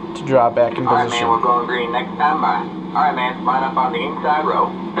to drop back in Alright, position. man, we're going green next time by. Alright, man, line up on the inside row.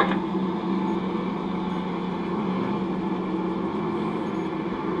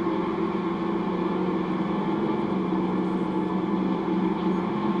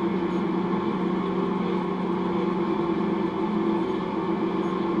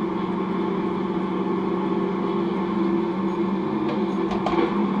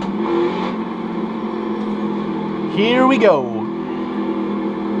 Here we go.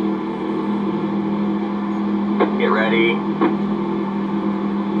 Get ready.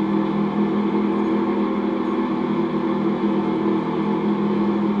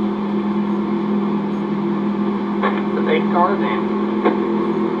 The base car's in.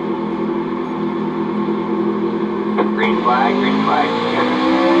 Green flag, green flag.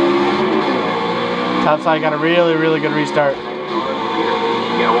 Top side got a really good restart.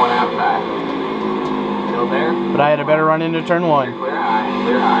 Got one outside. Still there? But I had a better run into turn one. Clear high,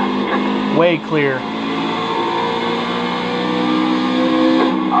 clear high. Way clear.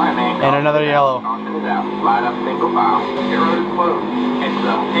 Alright, man. And another yellow. Caution is out. Line up single file. Your road is closed. It's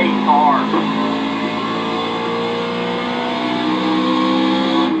the 8R.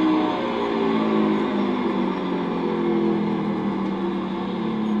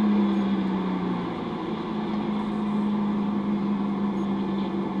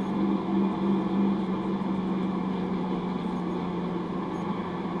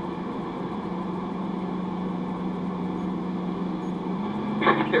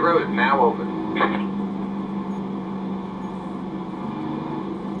 Pit road is now open.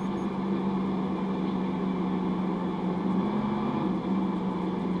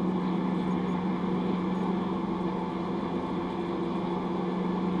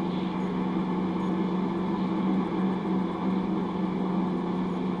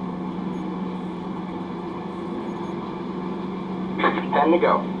 Time to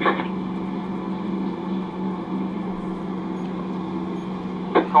go.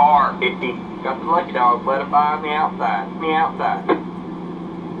 Car 50. Got some lucky dogs. Let it by on the outside. On the outside.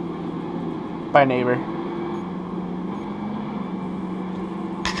 Bye, neighbor.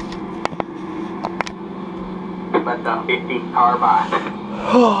 Let the 50 car by.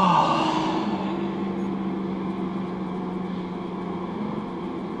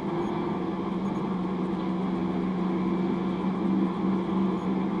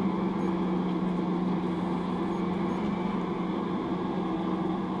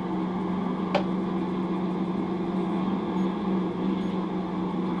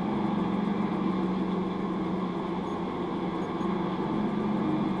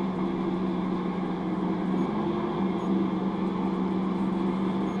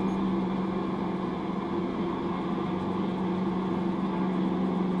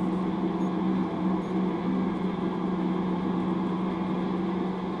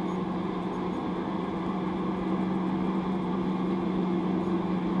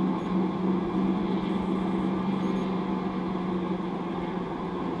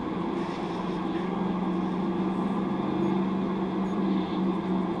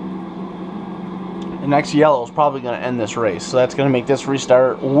 The next yellow is probably going to end this race. So that's going to make this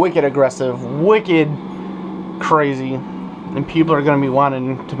restart wicked aggressive, wicked crazy. And people are going to be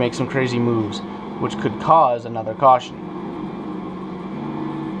wanting to make some crazy moves, which could cause another caution.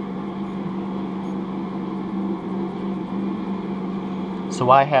 So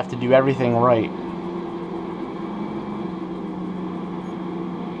I have to do everything right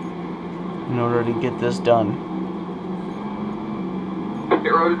in order to get this done.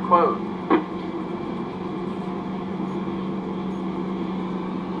 Pit road is closed.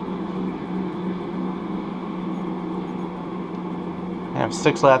 I have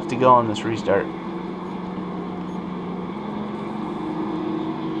 6 laps to go on this restart.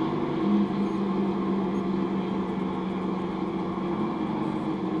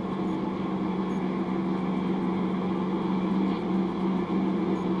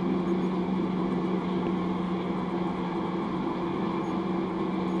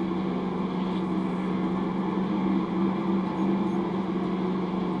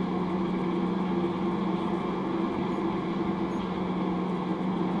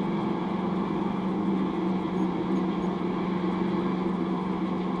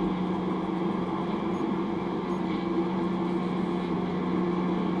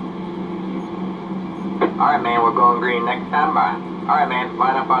 Alright, man, we're going green next time by. Alright, man,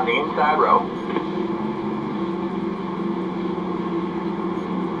 line up on the inside row.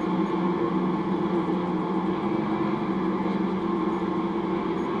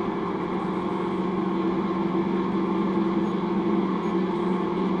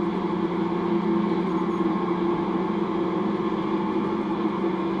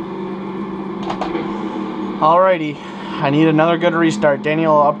 Alrighty, I need another good restart.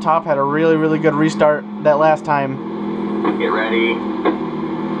 Daniel up top had a really good restart that last time. Get ready.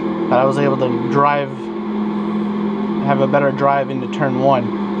 But I was able to have a better drive into turn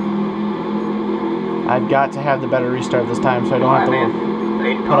 1. I've got to have the better restart this time so I don't have to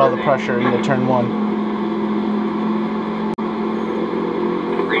put all the pressure into turn 1.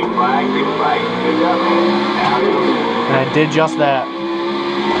 Green flag, good job, man. And I did just that.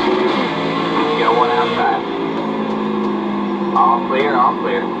 Get one outside. All clear, all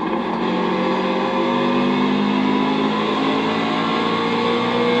clear.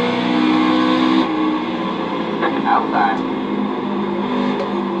 Outside.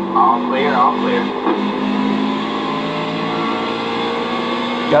 All clear, all clear.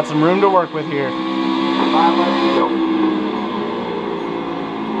 Got some room to work with here. 5 left to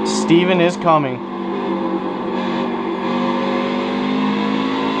go. Steven is coming.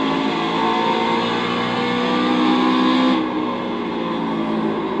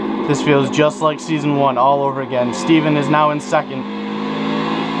 This feels just like season 1 all over again. Steven is now in second.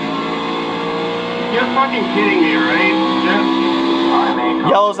 You're fucking kidding me, right? Alright, man.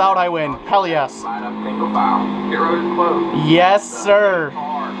 Yellow's out, I win. Hell yes. Line up single file. Your road is closed. Yes, sir.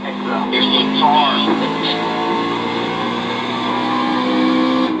 Here's the car.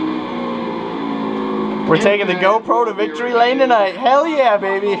 We're taking the GoPro to victory lane tonight. Hell yeah,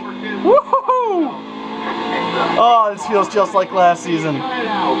 baby. Woohoo! Oh, this feels just like last season.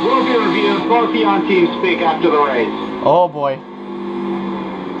 We'll be reviewing both on TeamSpeak after the race. Oh boy.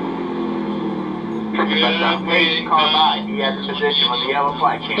 Car by. He has a position when the yellow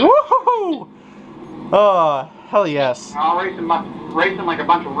flag came. Woohoo! Oh, hell yes. All racing like a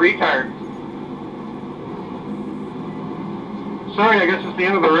bunch of retards. Sorry, I guess it's the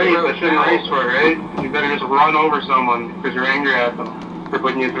end of the race. I shouldn't race for it, right? You better just run over someone because you're angry at them for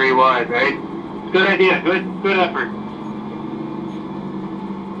putting you 3 wide, right? Good idea. Good effort.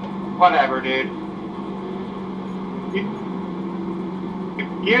 Whatever, dude.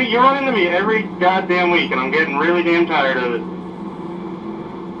 You run into me every goddamn week, and I'm getting really damn tired of it.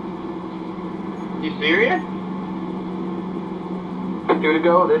 You serious? 2 to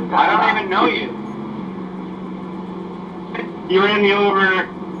go this time. I don't even know you. You ran me over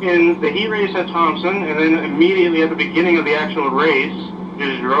in the heat race at Thompson, and then immediately at the beginning of the actual race, you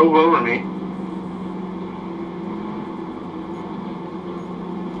just drove over me.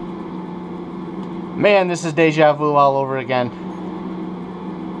 Man, this is deja vu all over again.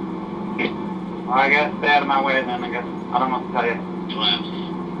 Well, I guess stay out of my way then, I guess. I don't know what to tell you.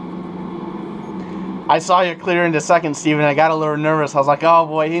 I saw you clear into second, Steven. I got a little nervous. I was like, oh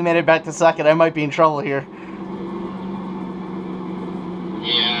boy, he made it back to second. I might be in trouble here.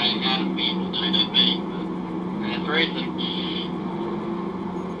 Yeah, I gotta beat tonight, I think. But it's racing.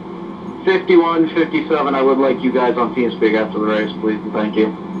 51-57, I would like you guys on TeamSpeak after the race, please, and thank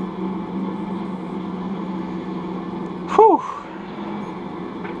you. Whew.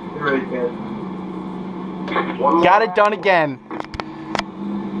 You're right, guys. Got it done again.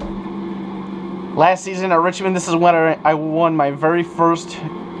 Last season at Richmond, this is when I won my very first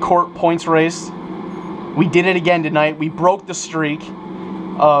CORT points race. We did it again tonight. We broke the streak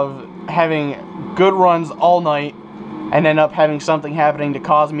of having good runs all night and end up having something happening to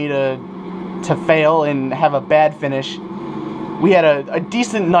cause me to fail and have a bad finish. We had a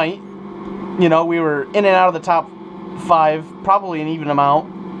decent night. You know, we were in and out of the top 5, probably an even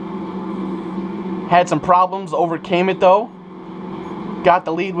amount. Had some problems, overcame it though. Got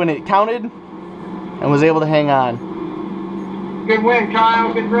the lead when it counted and was able to hang on. Good win,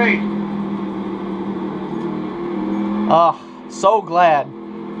 Kyle. Good race. Oh, so glad.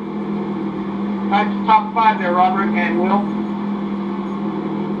 That's top 5 there, Robert and Will.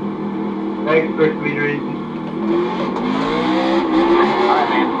 Thanks for sweet racing. Alright,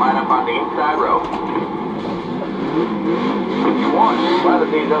 man, line up on the inside row. You won. Why did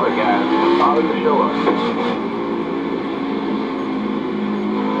these other guys bother to show up?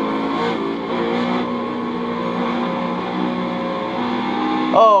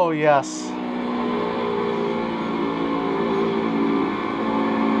 Oh, yes.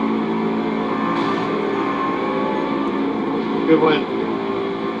 Good win.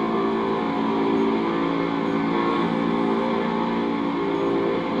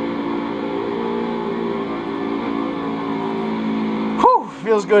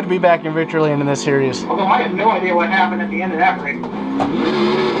 feels good to be back in victory lane in this series. Although I have no idea what happened at the end of that race. Alright,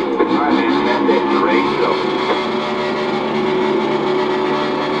 man, that's it. The race is over.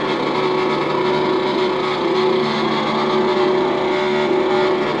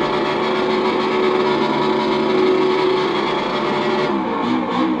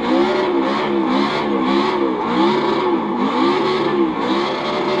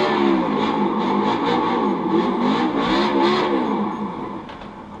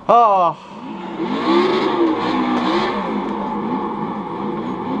 Oh.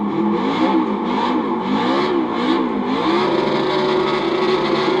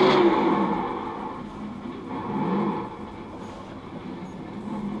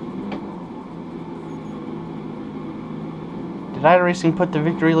 Did iRacing put the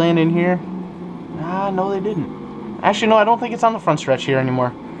victory lane in here? No, they didn't. Actually, no, I don't think it's on the front stretch here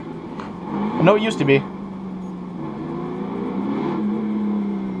anymore. I know it used to be.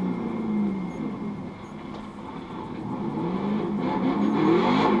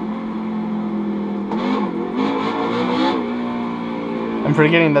 I'm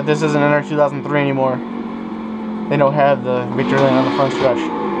forgetting that this isn't NR 2003 anymore. They don't have the victory lane on the front stretch.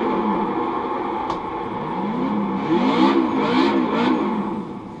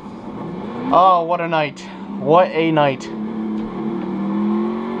 Oh, what a night. What a night.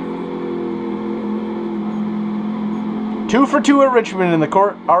 Two for two at Richmond in the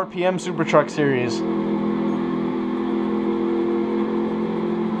CORT RPM SuperTruck Series.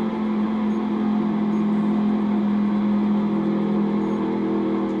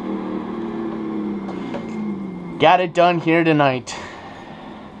 Got it done here tonight.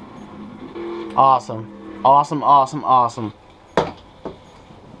 Awesome. Awesome, awesome, awesome.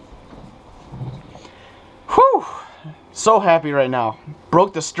 Whew! So happy right now.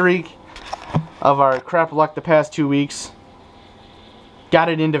 Broke the streak of our crap luck the past 2 weeks. Got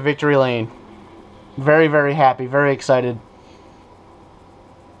it into victory lane. Very, very happy. Very excited.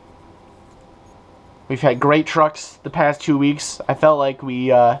 We've had great trucks the past 2 weeks. I felt like we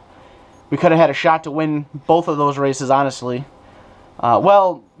could have had a shot to win both of those races, honestly.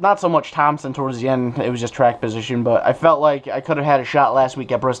 Well, not so much Thompson towards the end. It was just track position. But I felt like I could have had a shot last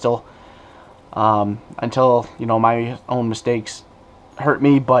week at Bristol. Until, you know, my own mistakes hurt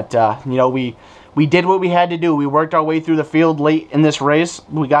me. But, you know, we did what we had to do. We worked our way through the field late in this race.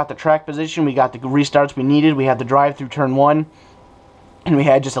 We got the track position. We got the restarts we needed. We had the drive through turn 1. And we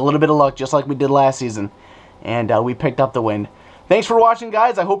had just a little bit of luck, just like we did last season. And we picked up the win. Thanks for watching,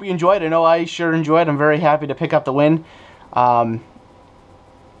 guys. I hope you enjoyed. I know I sure enjoyed. I'm very happy to pick up the win. Got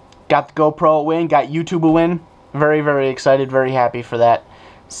the GoPro a win. Got YouTube a win. Very, very excited. Very happy for that.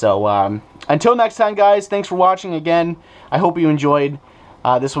 So, until next time, guys, thanks for watching again. I hope you enjoyed.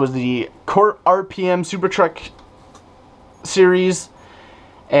 This was the CORT RPM SuperTruck Series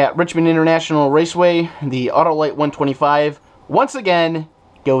at Richmond International Raceway. The Autolite 125, once again,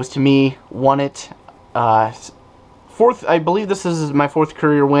 goes to me. Won it. I believe this is my 4th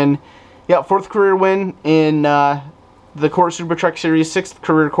career win. Yeah, 4th career win in the CORT SuperTruck Series, 6th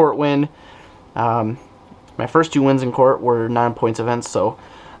career CORT win. My first 2 wins in CORT were non-points events, so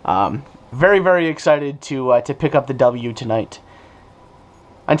very, very excited to pick up the W tonight.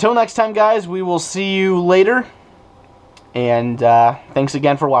 Until next time, guys, we will see you later. And thanks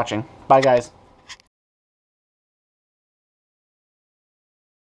again for watching. Bye, guys.